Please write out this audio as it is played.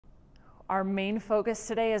Our main focus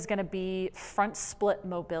today is going to be front split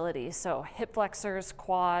mobility. So hip flexors,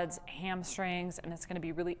 quads, hamstrings, and it's going to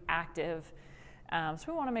be really active. So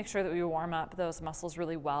we want to make sure that we warm up those muscles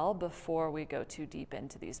really well before we go too deep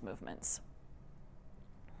into these movements.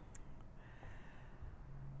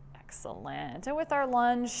 Excellent. And with our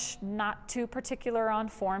lunge, not too particular on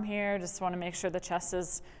form here. Just want to make sure the chest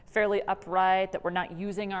is fairly upright, that we're not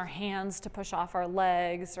using our hands to push off our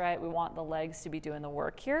legs, right? We want the legs to be doing the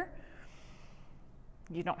work here.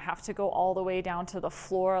 You don't have to go all the way down to the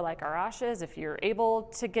floor like our ashes. If you're able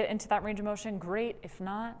to get into that range of motion, great. If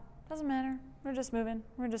not, doesn't matter. We're just moving.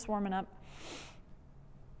 We're just warming up.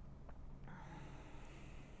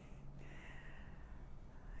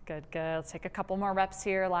 Good, good. Let's take a couple more reps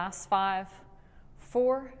here. Last 5,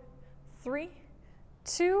 4, 3,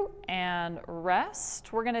 2, and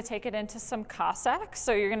rest. We're going to take it into some Cossacks.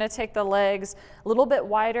 So you're going to take the legs a little bit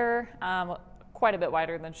wider, quite a bit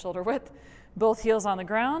wider than shoulder width. Both heels on the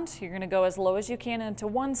ground. You're going to go as low as you can into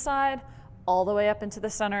one side, all the way up into the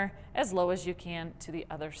center, as low as you can to the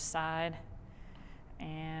other side.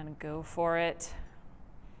 And go for it.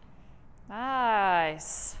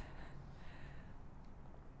 Nice.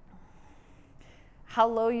 How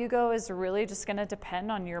low you go is really just going to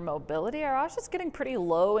depend on your mobility. I was just getting pretty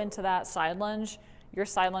low into that side lunge. Your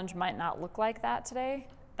side lunge might not look like that today.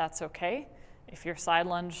 That's okay. If your side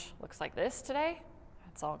lunge looks like this today,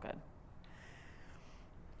 that's all good.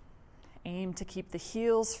 Aim to keep the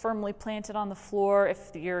heels firmly planted on the floor.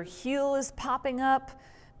 If your heel is popping up,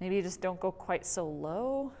 maybe you just don't go quite so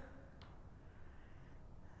low.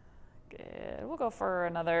 Good. We'll go for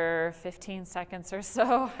another 15 seconds or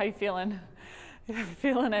so. How you feeling? You're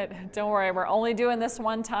feeling it. Don't worry, we're only doing this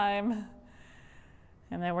one time.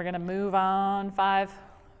 And then we're going to move on. 5,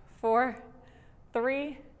 4,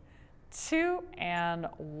 3, 2, and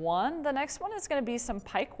 1. The next one is going to be some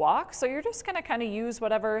pike walk. So you're just going to kind of use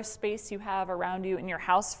whatever space you have around you in your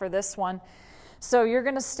house for this one. So you're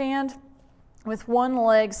going to stand with one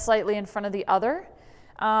leg slightly in front of the other.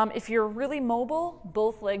 If you're really mobile,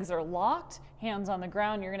 both legs are locked, hands on the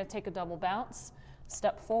ground. You're going to take a double bounce,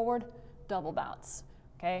 step forward, double bounce.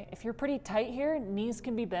 Okay, if you're pretty tight here, knees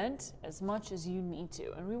can be bent as much as you need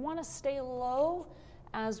to. And we want to stay low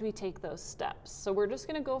as we take those steps. So we're just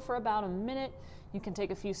going to go for about a minute. You can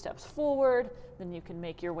take a few steps forward, then you can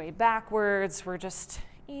make your way backwards. We're just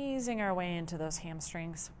easing our way into those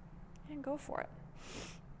hamstrings, and go for it.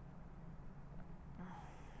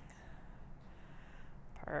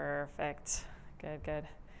 Perfect. Good, good.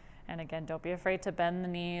 And again, don't be afraid to bend the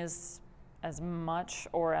knees as much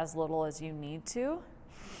or as little as you need to.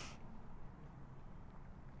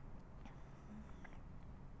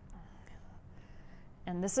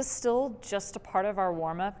 And this is still just a part of our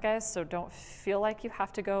warm-up, guys, so don't feel like you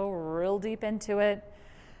have to go real deep into it.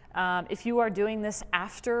 If you are doing this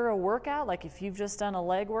after a workout, like if you've just done a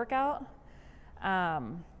leg workout,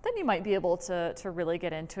 then you might be able to really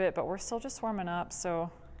get into it, but we're still just warming up,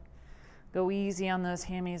 so go easy on those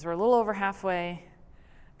hammies. We're a little over halfway.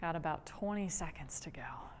 Got about 20 seconds to go.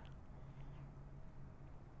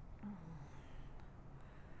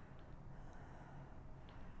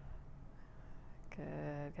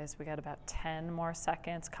 Good, guys, we got about 10 more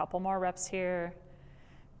seconds, couple more reps here.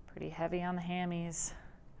 Pretty heavy on the hammies.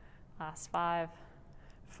 Last 5,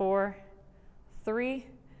 4, 3,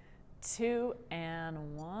 2,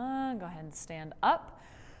 and 1. Go ahead and stand up.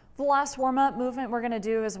 The last warm-up movement we're going to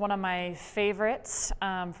do is one of my favorites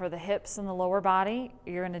for the hips and the lower body.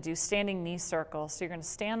 You're going to do standing knee circles. So you're going to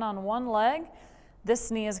stand on one leg.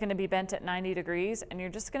 This knee is going to be bent at 90 degrees, and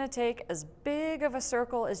you're just going to take as big of a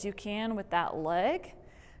circle as you can with that leg,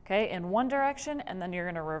 okay, in one direction, and then you're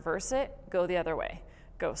going to reverse it, go the other way.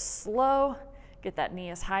 Go slow, get that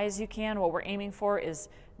knee as high as you can. What we're aiming for is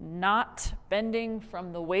not bending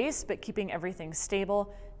from the waist, but keeping everything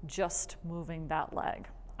stable, just moving that leg.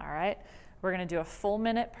 All right, we're going to do a full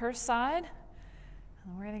minute per side,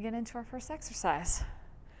 and we're going to get into our first exercise.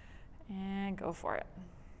 And go for it.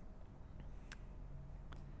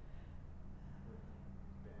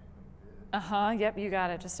 Yep, you got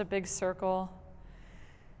it. Just a big circle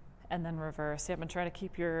and then reverse. Yep, and try to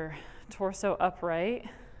keep your torso upright.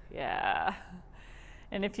 Yeah.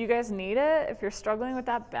 And if you guys need it, if you're struggling with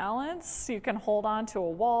that balance, you can hold on to a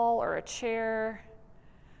wall or a chair.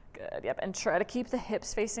 Good, yep, and try to keep the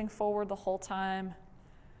hips facing forward the whole time.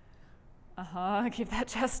 Keep that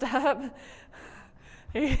chest up.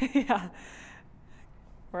 Yeah.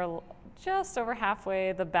 We're just over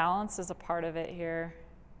halfway. The balance is a part of it here.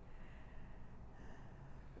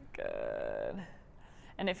 Good.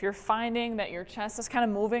 And if you're finding that your chest is kind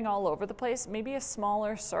of moving all over the place, maybe a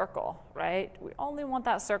smaller circle, right? We only want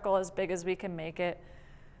that circle as big as we can make it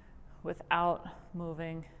without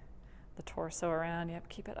moving the torso around. Yep,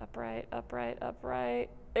 keep it upright, upright,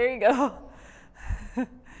 upright. There you go.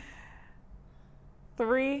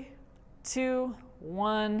 3, 2,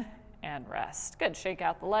 1, and rest. Good, shake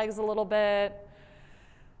out the legs a little bit.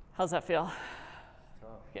 How's that feel? Tough.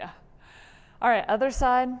 Yeah. All right, other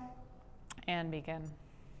side, and begin.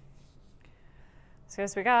 So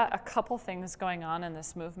guys, we got a couple things going on in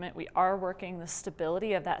this movement. We are working the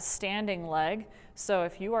stability of that standing leg. So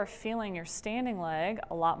if you are feeling your standing leg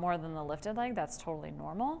a lot more than the lifted leg, that's totally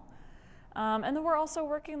normal. And then we're also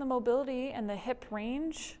working the mobility and the hip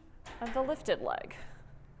range of the lifted leg.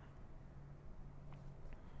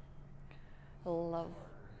 Love.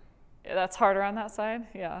 That's harder on that side,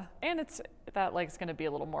 yeah. And that leg's gonna be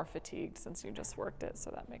a little more fatigued since you just worked it,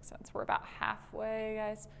 so that makes sense. We're about halfway,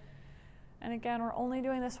 guys. And again, we're only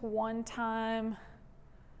doing this one time.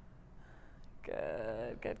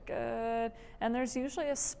 Good, good, good. And there's usually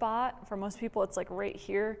a spot, for most people, it's like right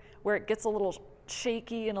here, where it gets a little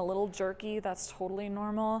shaky and a little jerky. That's totally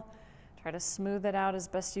normal. Try to smooth it out as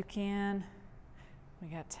best you can. We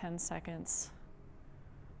got 10 seconds.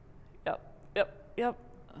 Yep, yep, yep.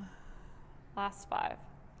 Last 5,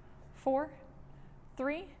 4,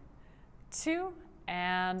 3, 2,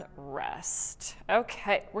 and rest.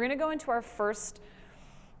 Okay, we're gonna go into our first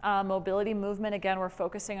mobility movement. Again, we're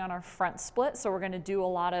focusing on our front split, so we're gonna do a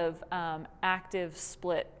lot of active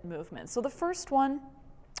split movements. So the first one,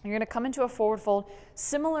 you're gonna come into a forward fold,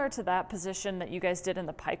 similar to that position that you guys did in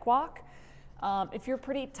the pike walk. If you're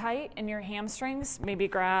pretty tight in your hamstrings, maybe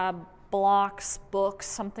grab blocks, books,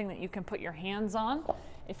 something that you can put your hands on.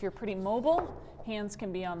 If you're pretty mobile, hands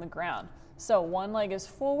can be on the ground. So one leg is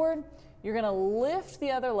forward, you're gonna lift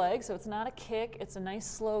the other leg, so it's not a kick, it's a nice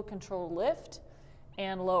slow controlled lift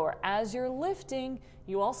and lower. As you're lifting,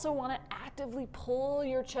 you also wanna actively pull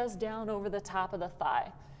your chest down over the top of the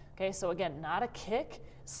thigh. Okay, so again, not a kick,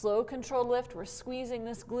 slow controlled lift, we're squeezing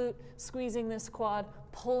this glute, squeezing this quad,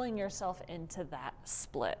 pulling yourself into that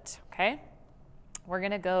split, okay? We're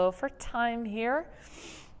gonna go for time here,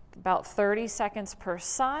 about 30 seconds per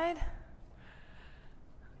side.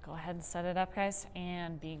 Go ahead and set it up, guys,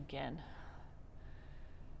 and begin.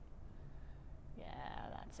 Yeah,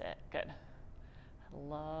 that's it, good. I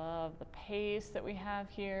love the pace that we have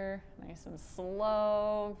here, nice and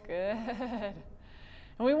slow, good. And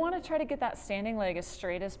we wanna try to get that standing leg as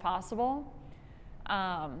straight as possible.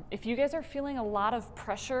 If you guys are feeling a lot of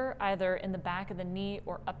pressure either in the back of the knee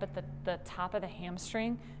or up at the top of the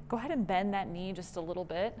hamstring, go ahead and bend that knee just a little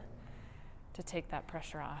bit to take that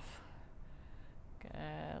pressure off. Good,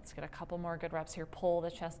 let's get a couple more good reps here. Pull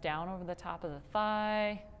the chest down over the top of the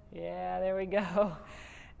thigh. Yeah, there we go.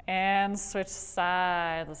 And switch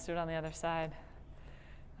side. Let's do it on the other side.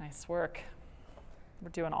 Nice work. We're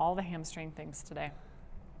doing all the hamstring things today.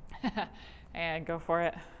 And go for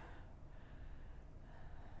it.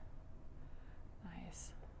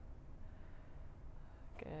 Nice.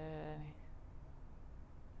 Good.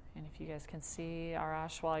 And if you guys can see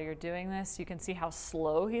Arash while you're doing this, you can see how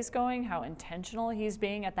slow he's going, how intentional he's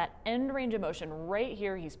being at that end range of motion. Right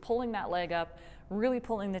here, he's pulling that leg up, really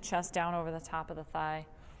pulling the chest down over the top of the thigh.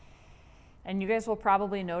 And you guys will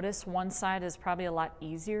probably notice one side is probably a lot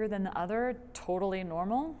easier than the other, totally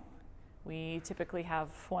normal. We typically have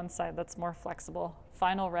one side that's more flexible.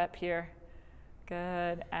 Final rep here.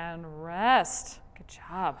 Good, and rest. Good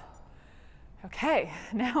job. Okay,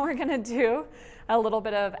 now we're gonna do a little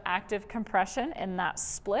bit of active compression in that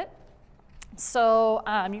split. So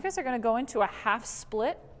you guys are gonna go into a half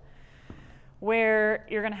split where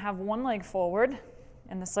you're gonna have one leg forward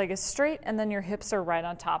and this leg is straight, and then your hips are right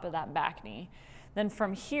on top of that back knee. Then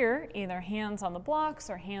from here, either hands on the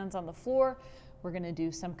blocks or hands on the floor, we're gonna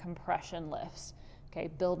do some compression lifts. Okay,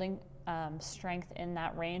 building strength in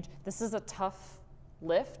that range. This is a tough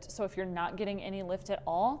lift, so if you're not getting any lift at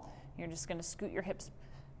all, you're just gonna scoot your hips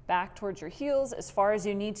back towards your heels as far as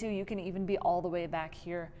you need to. You can even be all the way back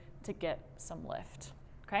here to get some lift.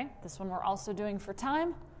 Okay, this one we're also doing for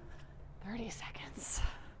time, 30 seconds.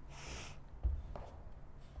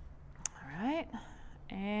 All right,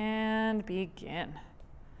 and begin.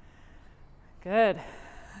 Good.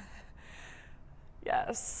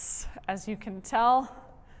 Yes, as you can tell,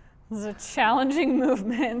 this is a challenging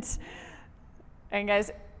movement. And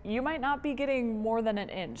guys, you might not be getting more than an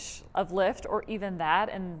inch of lift or even that,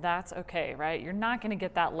 and that's okay, right? You're not gonna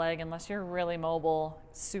get that leg unless you're really mobile,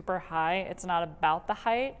 super high. It's not about the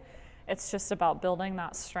height. It's just about building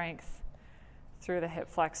that strength through the hip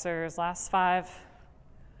flexors. Last 5,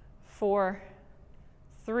 4,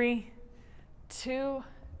 3, 2,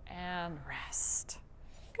 and rest.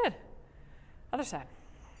 Good. Other side.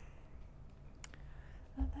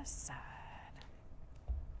 Other side.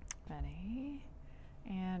 Ready,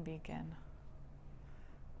 and begin.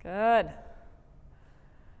 Good.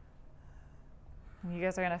 You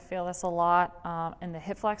guys are going to feel this a lot in the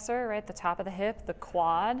hip flexor, right? The top of the hip, the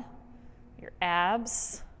quad, your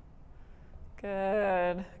abs.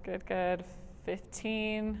 Good, good, good.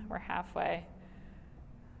 15, we're halfway.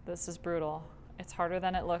 This is brutal. It's harder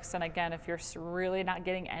than it looks. And again, if you're really not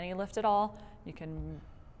getting any lift at all, you can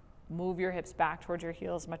move your hips back towards your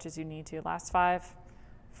heels as much as you need to. Last 5,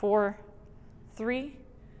 4, 3,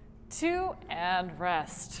 2, and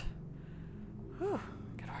rest. Whew,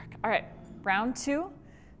 good work. All right, round 2,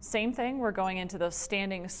 same thing. We're going into those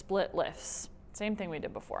standing split lifts. Same thing we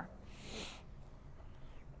did before.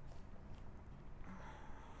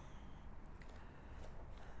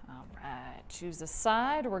 All right, choose a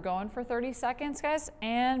side. We're going for 30 seconds, guys,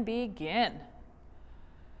 and begin.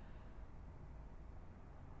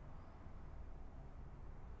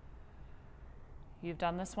 You've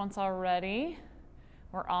done this once already.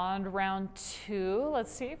 We're on round 2.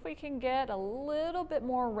 Let's see if we can get a little bit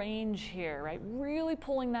more range here, right? Really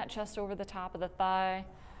pulling that chest over the top of the thigh,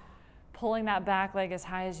 pulling that back leg as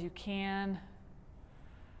high as you can.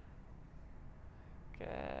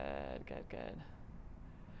 Good, good, good.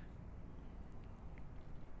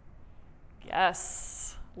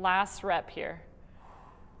 Yes, last rep here.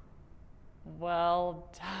 Well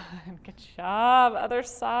done, good job, other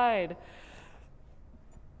side.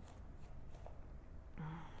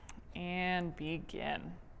 And begin.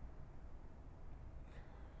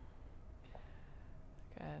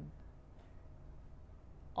 Good.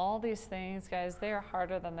 All these things, guys, they are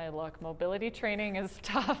harder than they look. Mobility training is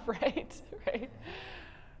tough, right? Right?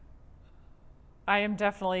 I am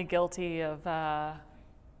definitely guilty of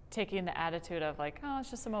taking the attitude of like, oh, it's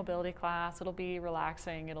just a mobility class. It'll be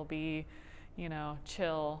relaxing. It'll be, you know,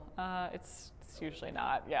 chill. It's usually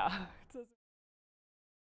not, yeah.